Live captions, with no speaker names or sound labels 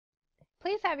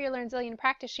Please have your LearnZillion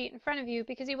practice sheet in front of you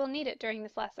because you will need it during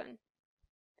this lesson.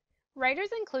 Writers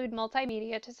include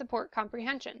multimedia to support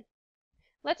comprehension.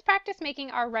 Let's practice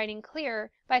making our writing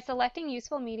clear by selecting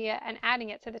useful media and adding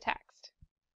it to the text.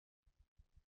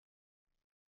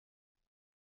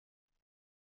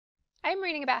 I'm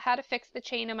reading about how to fix the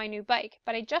chain on my new bike,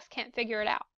 but I just can't figure it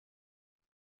out.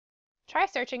 Try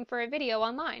searching for a video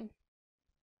online.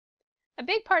 A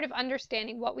big part of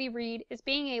understanding what we read is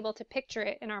being able to picture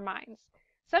it in our minds.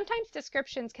 Sometimes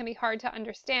descriptions can be hard to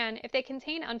understand if they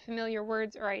contain unfamiliar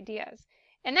words or ideas.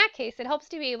 In that case, it helps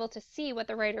to be able to see what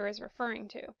the writer is referring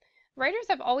to. Writers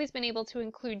have always been able to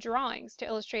include drawings to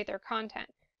illustrate their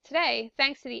content. Today,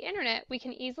 thanks to the internet, we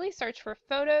can easily search for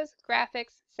photos,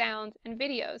 graphics, sounds, and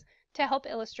videos to help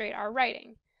illustrate our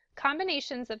writing.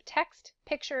 Combinations of text,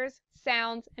 pictures,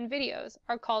 sounds, and videos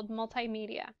are called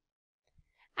multimedia.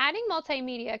 Adding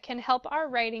multimedia can help our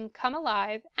writing come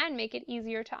alive and make it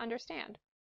easier to understand.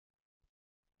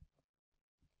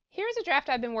 Here's a draft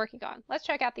I've been working on. Let's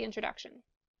check out the introduction.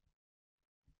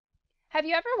 Have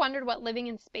you ever wondered what living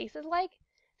in space is like?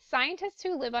 Scientists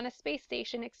who live on a space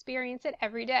station experience it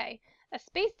every day. A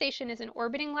space station is an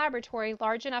orbiting laboratory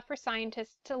large enough for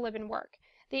scientists to live and work.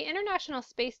 The International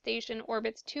Space Station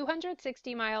orbits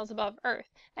 260 miles above Earth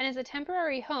and is a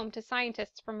temporary home to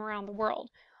scientists from around the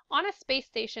world. On a space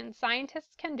station,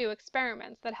 scientists can do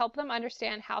experiments that help them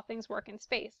understand how things work in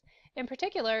space. In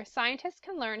particular, scientists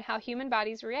can learn how human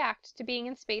bodies react to being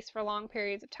in space for long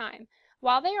periods of time.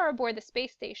 While they are aboard the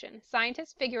space station,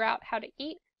 scientists figure out how to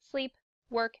eat, sleep,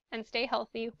 work, and stay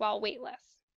healthy while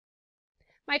weightless.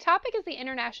 My topic is the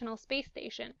International Space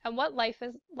Station and what life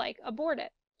is like aboard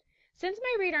it. Since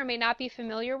my reader may not be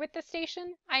familiar with the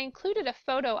station, I included a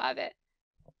photo of it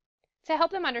to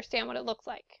help them understand what it looks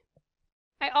like.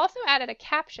 I also added a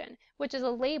caption, which is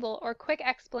a label or quick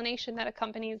explanation that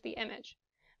accompanies the image.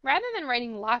 Rather than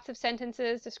writing lots of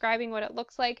sentences describing what it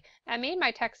looks like, I made my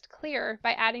text clearer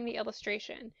by adding the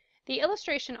illustration. The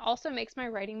illustration also makes my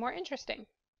writing more interesting.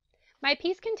 My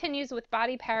piece continues with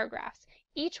body paragraphs,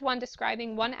 each one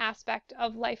describing one aspect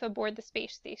of life aboard the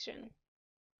space station.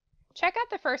 Check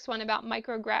out the first one about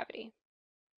microgravity.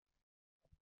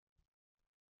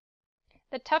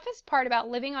 The toughest part about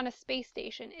living on a space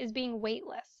station is being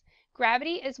weightless.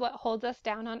 Gravity is what holds us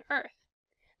down on Earth.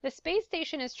 The space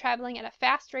station is traveling at a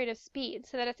fast rate of speed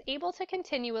so that it's able to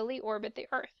continually orbit the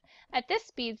Earth. At this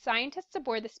speed, scientists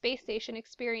aboard the space station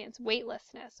experience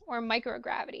weightlessness, or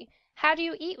microgravity. How do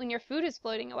you eat when your food is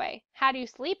floating away? How do you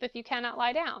sleep if you cannot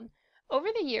lie down?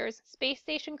 Over the years, space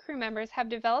station crew members have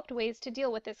developed ways to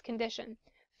deal with this condition.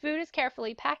 Food is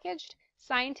carefully packaged,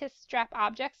 scientists strap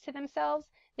objects to themselves,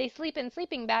 they sleep in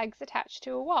sleeping bags attached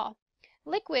to a wall.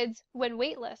 Liquids, when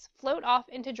weightless, float off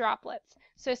into droplets,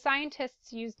 so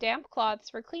scientists use damp cloths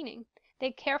for cleaning.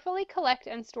 They carefully collect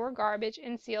and store garbage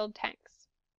in sealed tanks.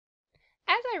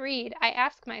 As I read, I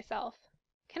ask myself,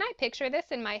 can I picture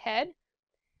this in my head?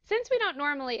 Since we don't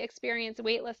normally experience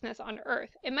weightlessness on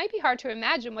Earth, it might be hard to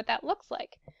imagine what that looks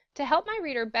like. To help my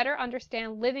reader better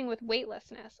understand living with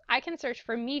weightlessness, I can search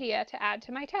for media to add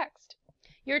to my text.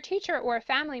 Your teacher or a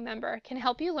family member can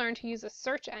help you learn to use a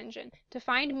search engine to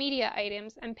find media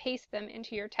items and paste them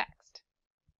into your text.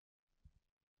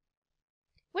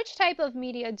 Which type of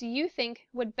media do you think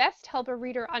would best help a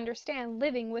reader understand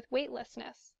living with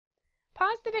weightlessness?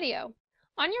 Pause the video.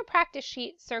 On your practice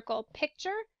sheet, circle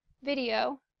picture,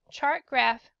 video, chart,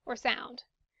 graph, or sound.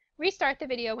 Restart the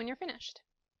video when you're finished.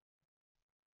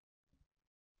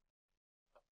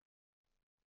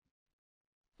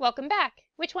 Welcome back.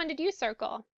 Which one did you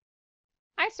circle?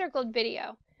 I circled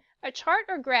video. A chart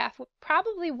or graph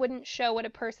probably wouldn't show what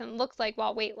a person looks like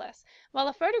while weightless. While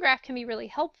a photograph can be really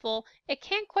helpful, it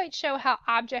can't quite show how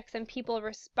objects and people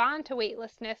respond to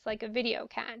weightlessness like a video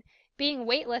can. Being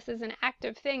weightless is an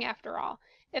active thing after all.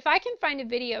 If I can find a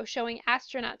video showing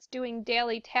astronauts doing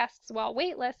daily tasks while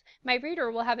weightless, my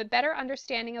reader will have a better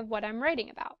understanding of what I'm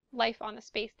writing about, life on the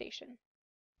space station.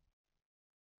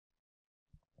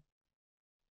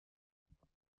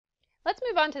 Let's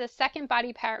move on to the second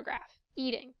body paragraph,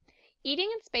 eating. Eating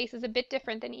in space is a bit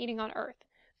different than eating on Earth.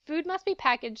 Food must be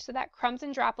packaged so that crumbs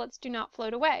and droplets do not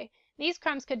float away. These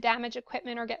crumbs could damage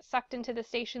equipment or get sucked into the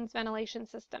station's ventilation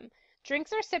system.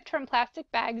 Drinks are sipped from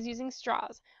plastic bags using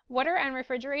straws. Water and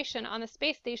refrigeration on the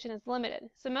space station is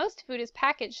limited, so most food is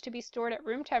packaged to be stored at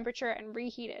room temperature and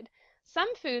reheated.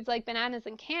 Some foods, like bananas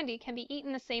and candy, can be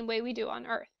eaten the same way we do on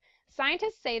Earth.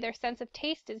 Scientists say their sense of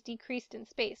taste is decreased in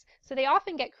space, so they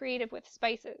often get creative with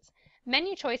spices.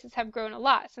 Menu choices have grown a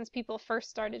lot since people first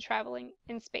started traveling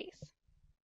in space.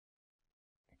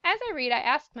 As I read, I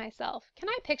ask myself, can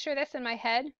I picture this in my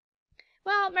head?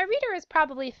 Well, my reader is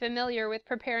probably familiar with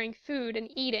preparing food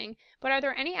and eating, but are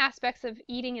there any aspects of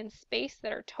eating in space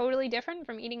that are totally different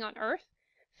from eating on Earth?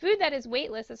 Food that is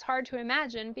weightless is hard to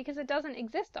imagine because it doesn't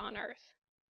exist on Earth.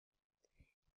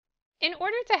 In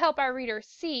order to help our readers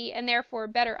see and therefore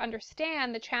better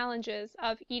understand the challenges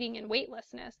of eating in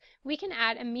weightlessness, we can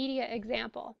add a media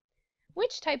example.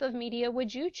 Which type of media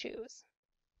would you choose?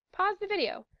 Pause the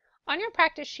video. On your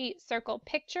practice sheet, circle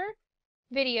picture,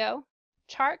 video,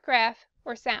 chart, graph,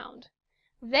 or sound.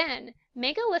 Then,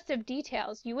 make a list of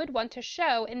details you would want to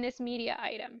show in this media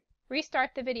item.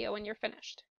 Restart the video when you're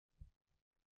finished.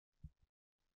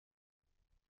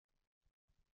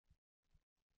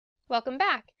 Welcome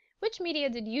back. Which media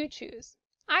did you choose?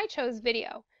 I chose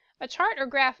video. A chart or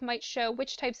graph might show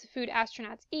which types of food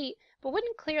astronauts eat, but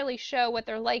wouldn't clearly show what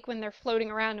they're like when they're floating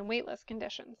around in weightless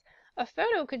conditions. A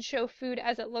photo could show food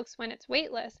as it looks when it's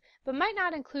weightless, but might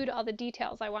not include all the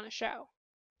details I want to show.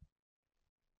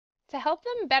 To help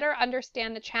them better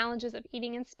understand the challenges of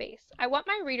eating in space, I want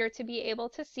my reader to be able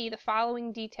to see the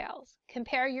following details.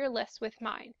 Compare your list with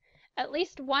mine. At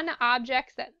least one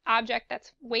object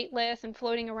that's weightless and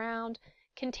floating around,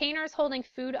 containers holding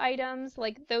food items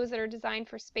like those that are designed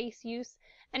for space use,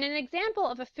 and an example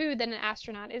of a food that an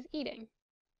astronaut is eating.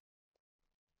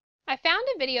 I found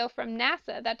a video from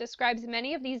NASA that describes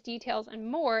many of these details and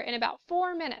more in about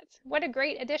 4 minutes. What a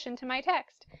great addition to my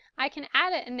text. I can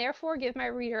add it and therefore give my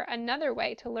reader another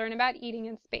way to learn about eating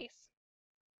in space.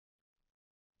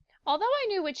 Although I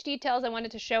knew which details I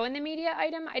wanted to show in the media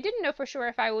item, I didn't know for sure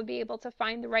if I would be able to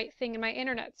find the right thing in my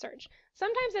internet search.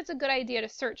 Sometimes it's a good idea to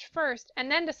search first and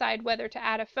then decide whether to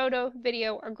add a photo,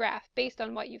 video, or graph based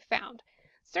on what you've found.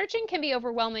 Searching can be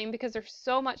overwhelming because there's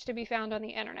so much to be found on the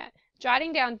internet.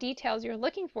 Jotting down details you're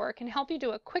looking for can help you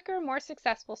do a quicker, more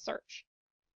successful search.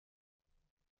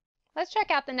 Let's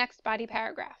check out the next body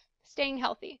paragraph. Staying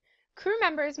healthy. Crew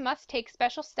members must take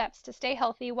special steps to stay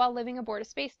healthy while living aboard a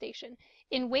space station.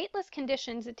 In weightless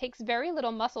conditions, it takes very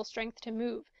little muscle strength to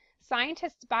move.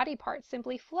 Scientists' body parts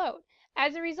simply float.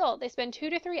 As a result, they spend 2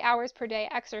 to 3 hours per day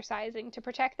exercising to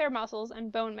protect their muscles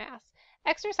and bone mass.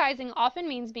 Exercising often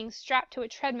means being strapped to a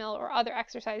treadmill or other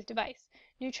exercise device.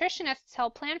 Nutritionists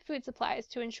help plan food supplies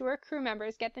to ensure crew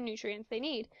members get the nutrients they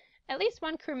need. At least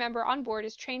one crew member on board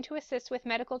is trained to assist with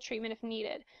medical treatment if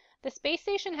needed. The space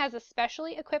station has a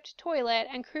specially equipped toilet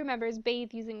and crew members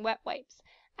bathe using wet wipes.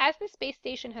 As the space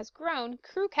station has grown,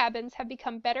 crew cabins have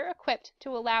become better equipped to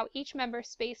allow each member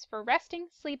space for resting,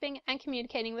 sleeping, and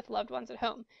communicating with loved ones at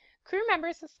home. Crew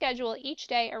members schedule each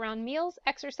day around meals,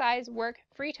 exercise, work,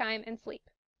 free time, and sleep.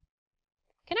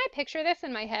 Can I picture this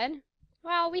in my head?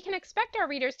 Well, we can expect our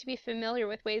readers to be familiar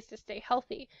with ways to stay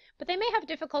healthy, but they may have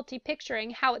difficulty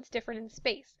picturing how it's different in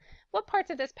space. What parts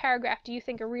of this paragraph do you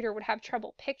think a reader would have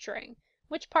trouble picturing?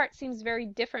 Which part seems very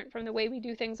different from the way we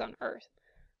do things on Earth?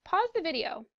 Pause the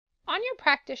video. On your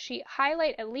practice sheet,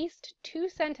 highlight at least 2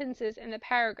 sentences in the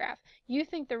paragraph you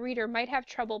think the reader might have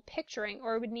trouble picturing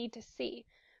or would need to see.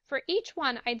 For each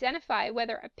one, identify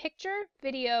whether a picture,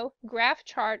 video, graph,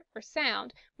 chart, or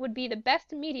sound would be the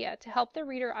best media to help the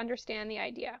reader understand the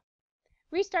idea.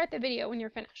 Restart the video when you're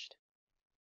finished.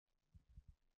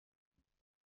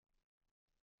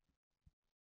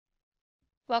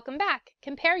 Welcome back.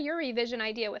 Compare your revision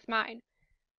idea with mine.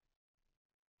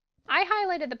 I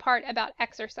highlighted the part about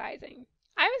exercising.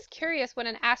 I was curious what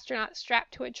an astronaut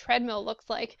strapped to a treadmill looks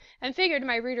like, and figured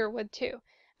my reader would too.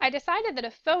 I decided that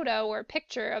a photo or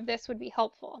picture of this would be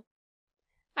helpful.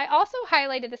 I also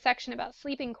highlighted the section about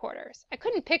sleeping quarters. I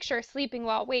couldn't picture sleeping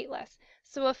while weightless,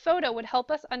 so a photo would help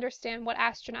us understand what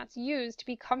astronauts use to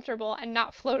be comfortable and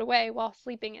not float away while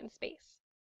sleeping in space.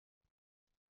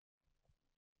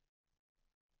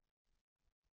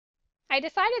 I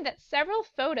decided that several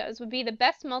photos would be the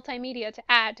best multimedia to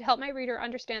add to help my reader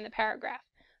understand the paragraph.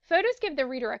 Photos give the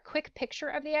reader a quick picture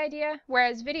of the idea,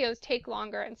 whereas videos take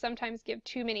longer and sometimes give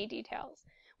too many details.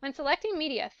 When selecting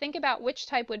media, think about which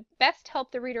type would best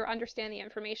help the reader understand the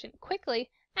information quickly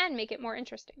and make it more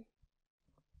interesting.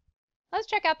 Let's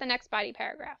check out the next body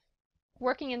paragraph.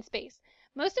 Working in space.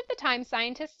 Most of the time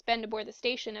scientists spend aboard the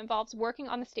station involves working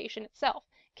on the station itself.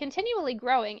 Continually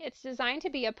growing, it's designed to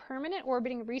be a permanent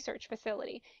orbiting research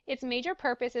facility. Its major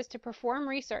purpose is to perform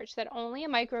research that only a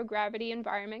microgravity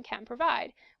environment can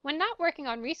provide. When not working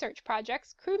on research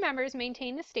projects, crew members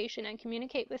maintain the station and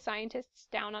communicate with scientists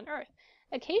down on Earth.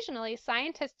 Occasionally,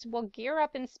 scientists will gear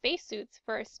up in spacesuits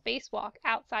for a spacewalk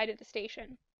outside of the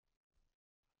station.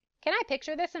 Can I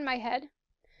picture this in my head?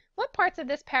 What parts of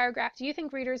this paragraph do you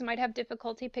think readers might have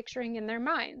difficulty picturing in their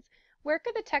minds? Where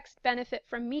could the text benefit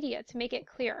from media to make it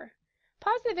clearer?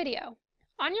 Pause the video.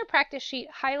 On your practice sheet,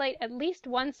 highlight at least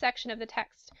one section of the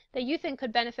text that you think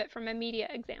could benefit from a media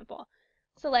example.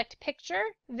 Select picture,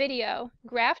 video,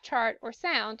 graph chart, or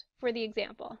sound for the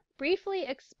example. Briefly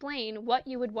explain what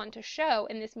you would want to show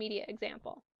in this media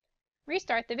example.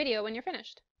 Restart the video when you're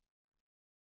finished.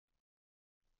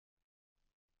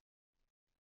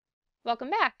 Welcome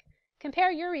back.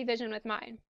 Compare your revision with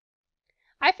mine.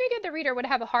 I figured the reader would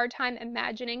have a hard time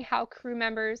imagining how crew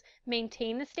members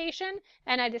maintain the station,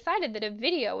 and I decided that a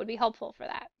video would be helpful for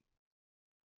that.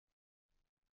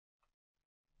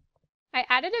 I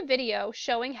added a video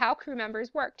showing how crew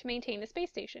members work to maintain the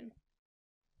space station.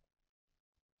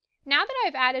 Now that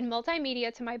I've added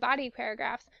multimedia to my body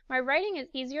paragraphs, my writing is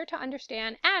easier to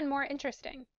understand and more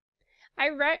interesting.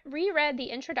 I reread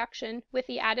the introduction with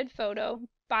the added photo,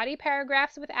 body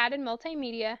paragraphs with added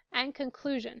multimedia, and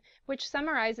conclusion, which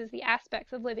summarizes the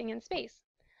aspects of living in space.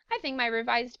 I think my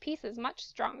revised piece is much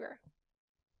stronger.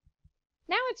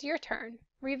 Now it's your turn.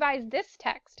 Revise this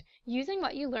text using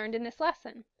what you learned in this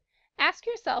lesson. Ask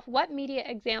yourself what media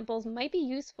examples might be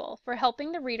useful for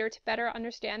helping the reader to better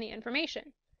understand the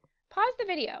information. Pause the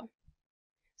video.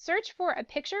 Search for a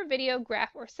picture, video,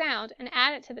 graph, or sound and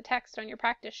add it to the text on your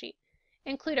practice sheet.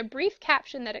 Include a brief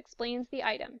caption that explains the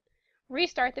item.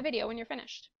 Restart the video when you're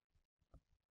finished.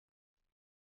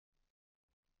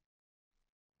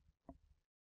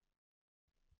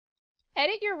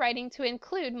 Edit your writing to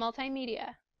include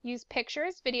multimedia. Use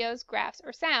pictures, videos, graphs,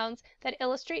 or sounds that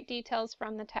illustrate details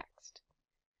from the text.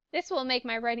 This will make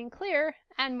my writing clearer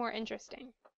and more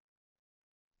interesting.